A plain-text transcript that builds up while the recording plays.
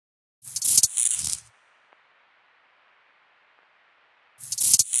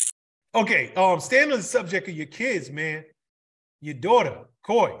Okay, staying on the subject of your kids, man. Your daughter,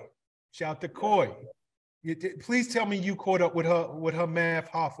 Coi. Shout out to Coi. Please tell me you caught up with her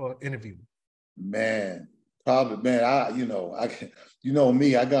Math Hoffa interview. Man, probably, man.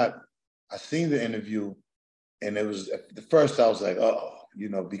 Me. I seen the interview, and it was the first. I was like,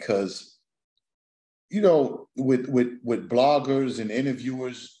 because with bloggers and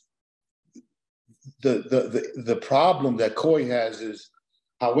interviewers, the problem that Coi has is,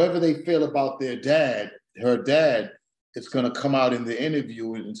 however they feel about her dad, it's going to come out in the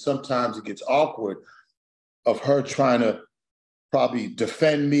interview, and sometimes it gets awkward of her trying to probably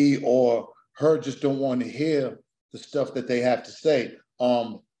defend me, or her just don't want to hear the stuff that they have to say.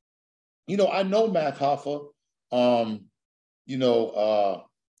 I know Math Hoffa, from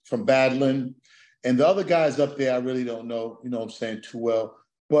Badland, and the other guys up there I really don't know, what I'm saying, too well.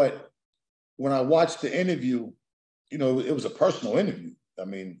 But when I watched the interview, it was a personal interview. I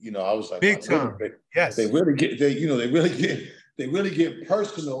mean, I was like, big time. Yes. They really get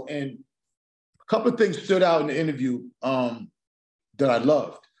personal. And a couple of things stood out in the interview that I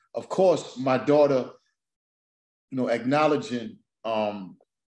loved. Of course, my daughter, acknowledging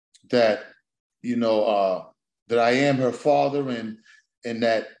that, that I am her father, and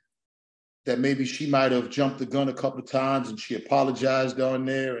that maybe she might have jumped the gun a couple of times, and she apologized on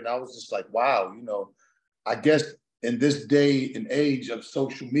there. And I was just like, wow, I guess in this day and age of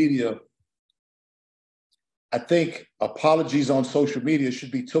social media, I think apologies on social media should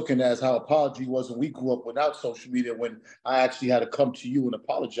be taken as how apology was when we grew up without social media, when I actually had to come to you and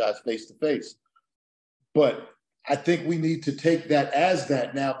apologize face to face. But I think we need to take that as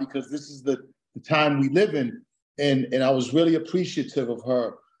that now, because this is the time we live in. And I was really appreciative of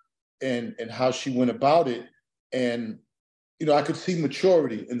her and how she went about it. And, I could see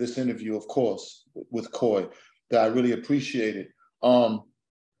maturity in this interview, of course, with Coi, that I really appreciated. I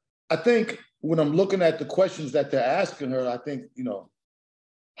think when I'm looking at the questions that they're asking her, I think,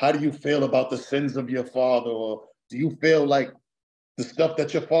 how do you feel about the sins of your father? Or do you feel like the stuff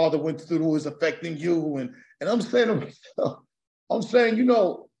that your father went through is affecting you? And I'm saying to myself,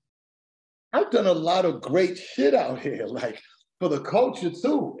 I've done a lot of great shit out here, like for the culture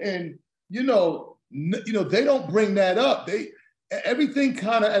too. And, they don't bring that up. Everything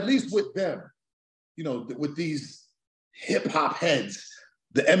kind of, at least with them, with these hip hop heads,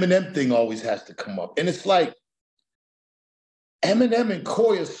 the Eminem thing always has to come up. And it's like, Eminem and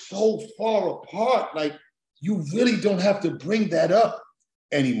Coi are so far apart. Like, you really don't have to bring that up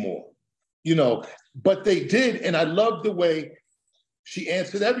anymore, but they did. And I love the way she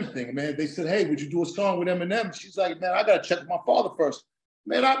answered everything, man. They said, hey, would you do a song with Eminem? She's like, man, I got to check with my father first.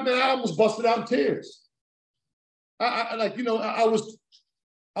 Man, I almost busted out in tears. I was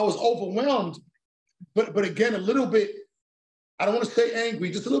overwhelmed, but again, a little bit, I don't want to say angry,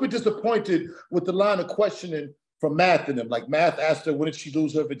 just a little bit disappointed with the line of questioning from Math in them. Like, Math asked her, when did she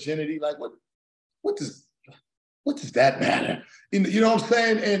lose her virginity? Like, what does that matter? You know what I'm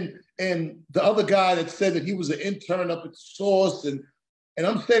saying? And the other guy that said that he was an intern up at the Source, and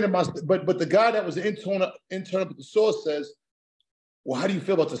I'm saying to myself, but the guy that was an intern up at the Source says, well, how do you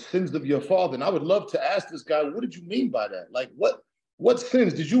feel about the sins of your father? And I would love to ask this guy, what did you mean by that? Like, what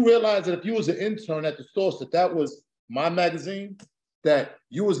sins? Did you realize that if you was an intern at the Source, that was my magazine, that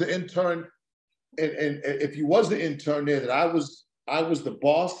you was the intern, and if you was the intern there, that I was the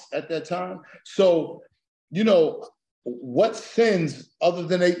boss at that time? So, what sins, other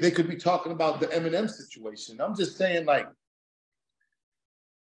than they could be talking about the Eminem situation? I'm just saying, like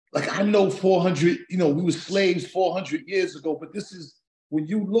I know 400, we were slaves 400 years ago, but this is, when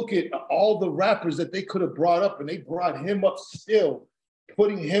you look at all the rappers that they could have brought up, and they brought him up still,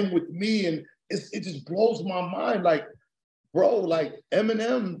 putting him with me, and it just blows my mind. Like, bro, like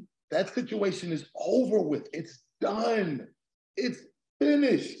Eminem, that situation is over with. It's done. It's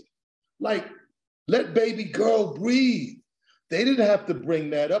finished. Like, let baby girl breathe. They didn't have to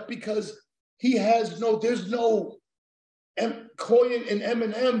bring that up because there's no, Coi and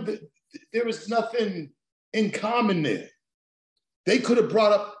Eminem, there is nothing in common there. They could have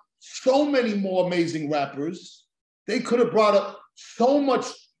brought up so many more amazing rappers. They could have brought up so much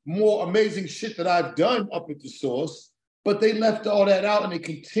more amazing shit that I've done up at the Source, but they left all that out, and they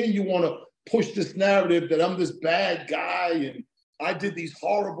continue on to push this narrative that I'm this bad guy and I did these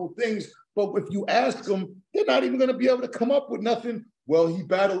horrible things. But if you ask them, they're not even going to be able to come up with nothing. Well, he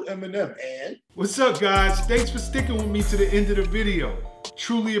battled Eminem, and... What's up, guys? Thanks for sticking with me to the end of the video.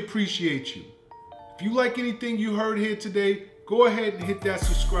 Truly appreciate you. If you like anything you heard here today, go ahead and hit that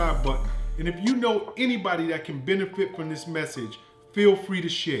subscribe button. And if you know anybody that can benefit from this message, feel free to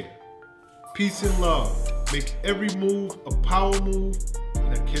share. Peace and love. Make every move a power move.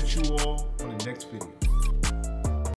 and I'll catch you all on the next video.